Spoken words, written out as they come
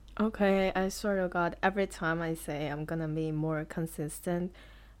Okay, I swear to God, every time I say I'm gonna be more consistent,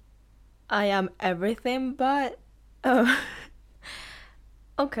 I am everything but uh,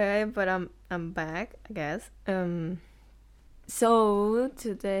 okay, but I'm back, I guess. So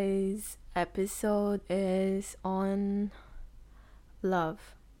today's episode is on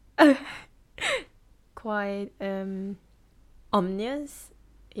love. Quite ominous.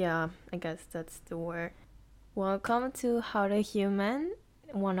 Yeah, I guess that's the word. Welcome to How to Human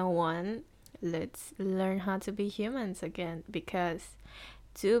 101. Let's learn how to be humans again because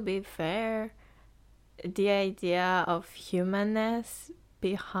to be fair, the idea of humanness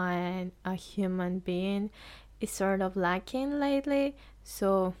behind a human being is sort of lacking lately.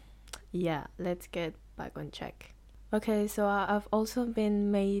 So, yeah, let's get back on track. Okay, so I've also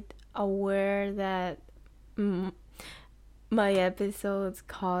been made aware that mm, my episodes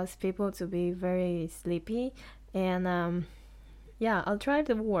cause people to be very sleepy, and yeah, I'll try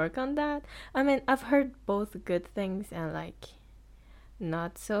to work on that. I mean, I've heard both good things and like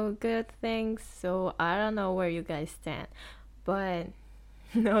not so good things, so I don't know where you guys stand, but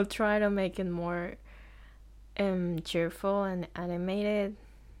I'll try to make it more cheerful and animated.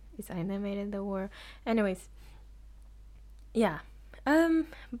 Is animated the word? Anyways, yeah.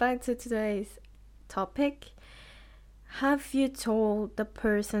 Back to today's topic. Have you told the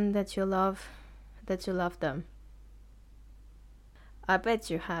person that you love them? I bet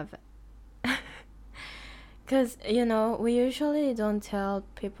you have. Because, we usually don't tell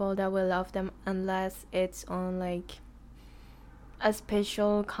people that we love them unless it's on like a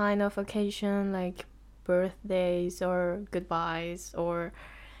special kind of occasion, like birthdays or goodbyes or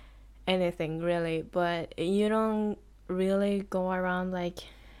anything really. But you don't really go around like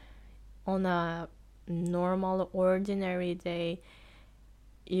on a normal, ordinary day.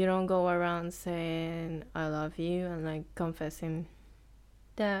 You don't go around saying I love you and like confessing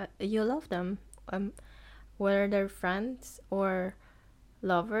that you love them. Whether they're friends or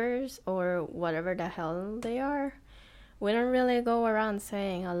lovers or whatever the hell they are. We don't really go around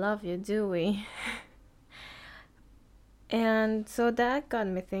saying I love you, do we? And so that got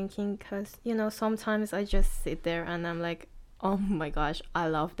me thinking because, sometimes I just sit there and I'm like, oh my gosh, I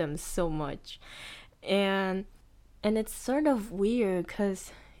love them so much. And it's sort of weird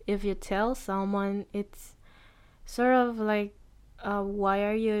because if you tell someone, it's sort of like, why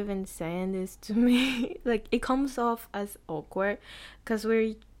are you even saying this to me? Like, it comes off as awkward because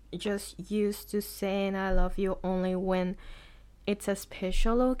we're just used to saying I love you only when it's a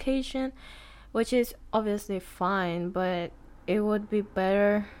special occasion, which is obviously fine, but it would be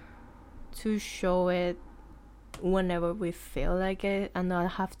better to show it whenever we feel like it and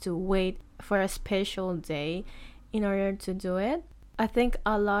not have to wait for a special day in order to do it. I think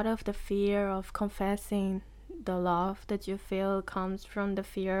a lot of the fear of confessing the love that you feel comes from the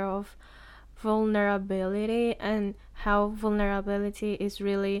fear of vulnerability and how vulnerability is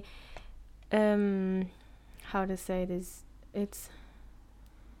really how to say this, it's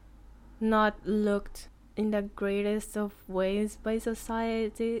not looked in the greatest of ways by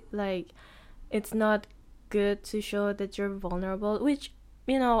society. Like, it's not good to show that you're vulnerable, which,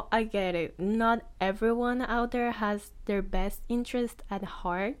 I get it. Not everyone out there has their best interest at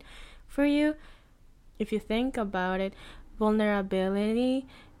heart for you. If you think about it, vulnerability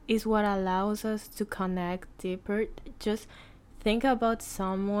is what allows us to connect deeper. Just think about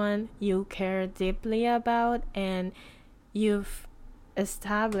someone you care deeply about and you've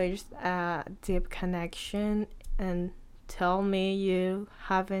established a deep connection, and tell me you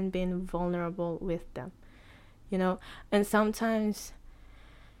haven't been vulnerable with them, And sometimes,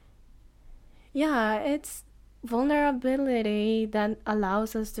 yeah, it's vulnerability that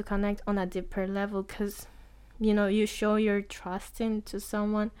allows us to connect on a deeper level because, you show your trust into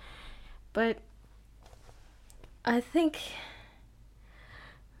someone. But I think,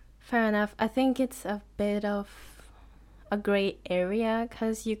 fair enough, I think it's a bit of a gray area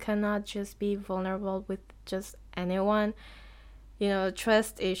because you cannot just be vulnerable with just anyone,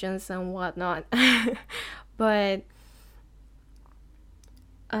 trust issues and whatnot. But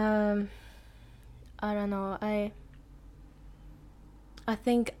I don't know, I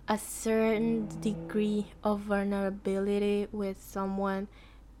think a certain degree of vulnerability with someone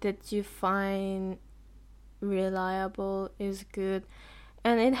that you find reliable is good,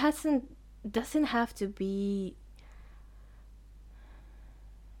 and it doesn't have to be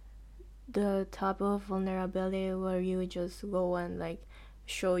the type of vulnerability where you just go and like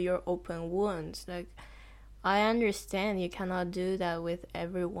show your open wounds. Like, I understand you cannot do that with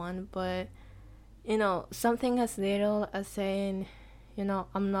everyone, but something as little as saying,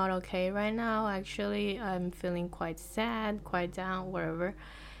 I'm not okay right now, actually I'm feeling quite sad, quite down, whatever,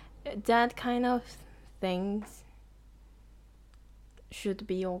 that kind of things should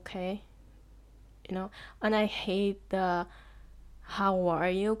be okay, you know. And I hate the how are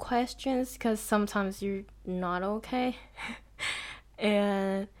you questions, because sometimes you're not okay.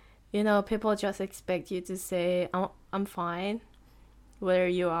 And people just expect you to say I'm fine, whether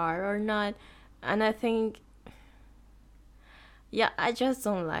you are or not. And I think, yeah, I just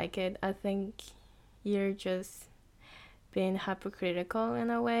don't like it. I think you're just being hypocritical in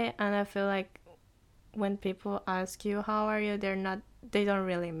a way. And I feel like when people ask you how are you, they don't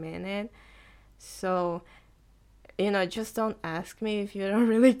really mean it. So just don't ask me if you don't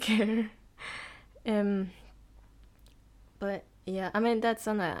really care. um but yeah, I mean, that's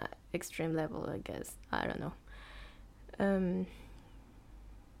on a extreme level, I guess. I don't know. um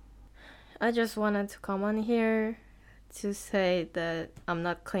I just wanted to come on here to say that I'm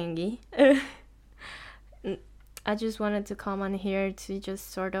not clingy. I just wanted to come on here to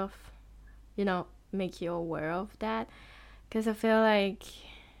just sort of, make you aware of that. Because I feel like,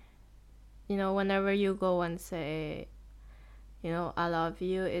 whenever you go and say, I love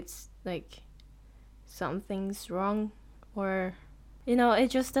you, it's like something's wrong, or, it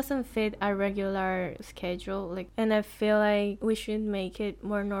just doesn't fit a regular schedule. Like, and I feel like we should make it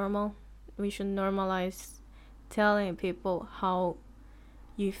more normal. We should normalize telling people how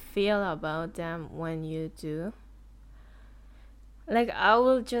you feel about them when you do. Like, I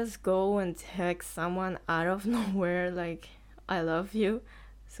will just go and text someone out of nowhere, like, I love you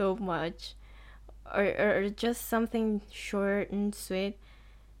so much. Or just something short and sweet.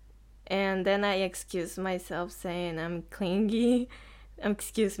 And then I excuse myself saying I'm clingy.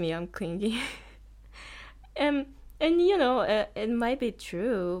 Excuse me, I'm clingy. and, it might be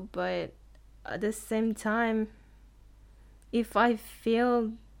true, but at the same time, if I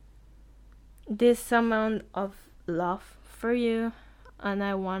feel this amount of love for you and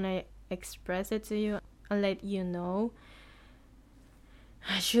I want to express it to you and let you know,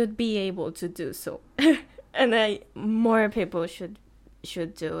 I should be able to do so. And more people should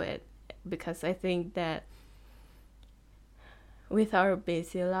do it, because I think that with our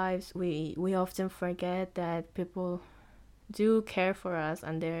busy lives, we often forget that people do care for us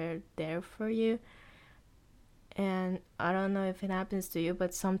and they're there for you. And I don't know if it happens to you,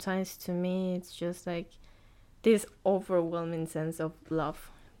 but sometimes to me it's just like this overwhelming sense of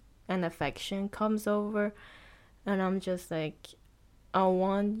love and affection comes over, and I'm just like, I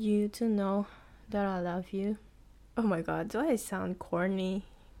want you to know that I love you. Oh my god, do I sound corny?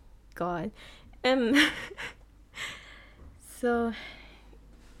 God. So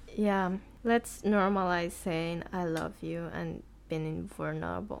yeah, let's normalize saying I love you and being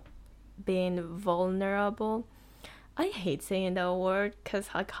vulnerable. I hate saying that word because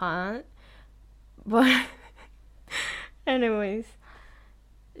I can't. But anyways,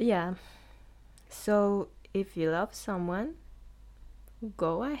 yeah. So if you love someone,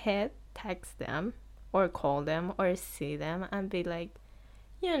 go ahead, text them or call them or see them and be like,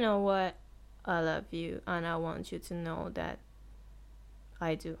 you know what? I love you and I want you to know that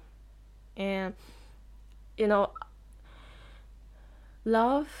I do. And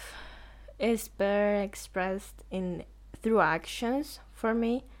love is better expressed in through actions for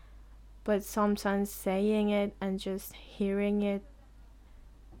me, but sometimes saying it and just hearing it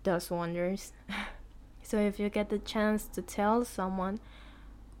does wonders. So if you get the chance to tell someone,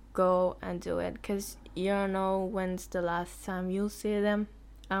 go and do it, because you don't know when's the last time you'll see them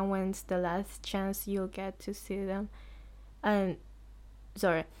and when's the last chance you'll get to see them. And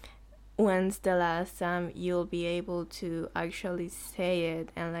when's the last time you'll be able to actually say it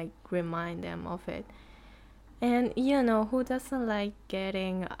and like remind them of it. And who doesn't like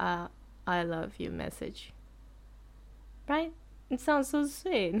getting a I love you message, right? It sounds so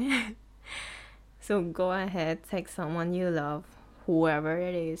sweet. So go ahead, text someone you love, whoever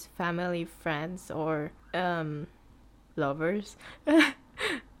it is, family, friends, or lovers.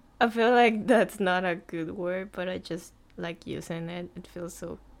 I feel like that's not a good word, but I just like using it. It feels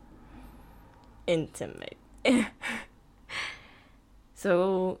so intimate.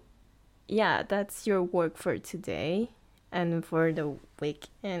 So yeah, that's your work for today and for the week.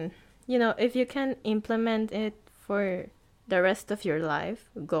 And if you can implement it for the rest of your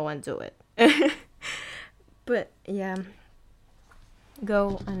life, go and do it. But yeah,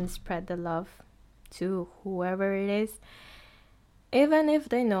 go and spread the love to whoever it is. Even if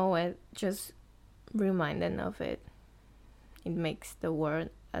they know it, just remind them of it. It makes the world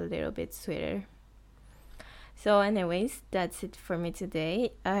a little bit sweeter. So anyways, that's it for me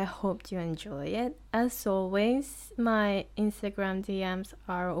today. I hope you enjoy it. As always, my Instagram DMs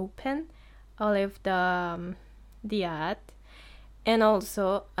are open. I'll leave the ad And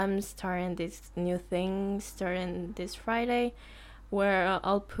also, I'm starting this new thing starting this Friday, where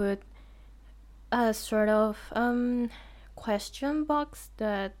I'll put a sort of question box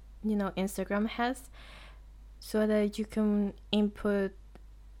that Instagram has, so that you can input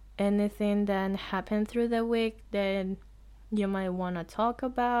anything that happened through the week that you might want to talk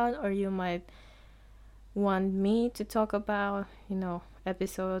about, or you might want me to talk about,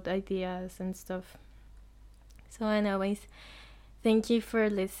 episode ideas and stuff. So, anyways, thank you for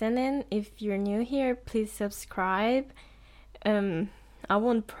listening. If you're new here, please subscribe. I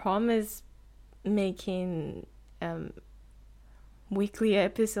won't promise making weekly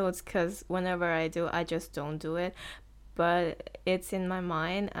episodes, because whenever I do, I just don't do it. But it's in my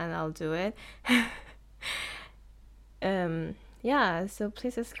mind and I'll do it. Yeah, so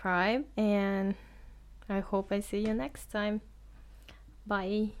please subscribe, and I hope I see you next time.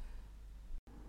 Bye.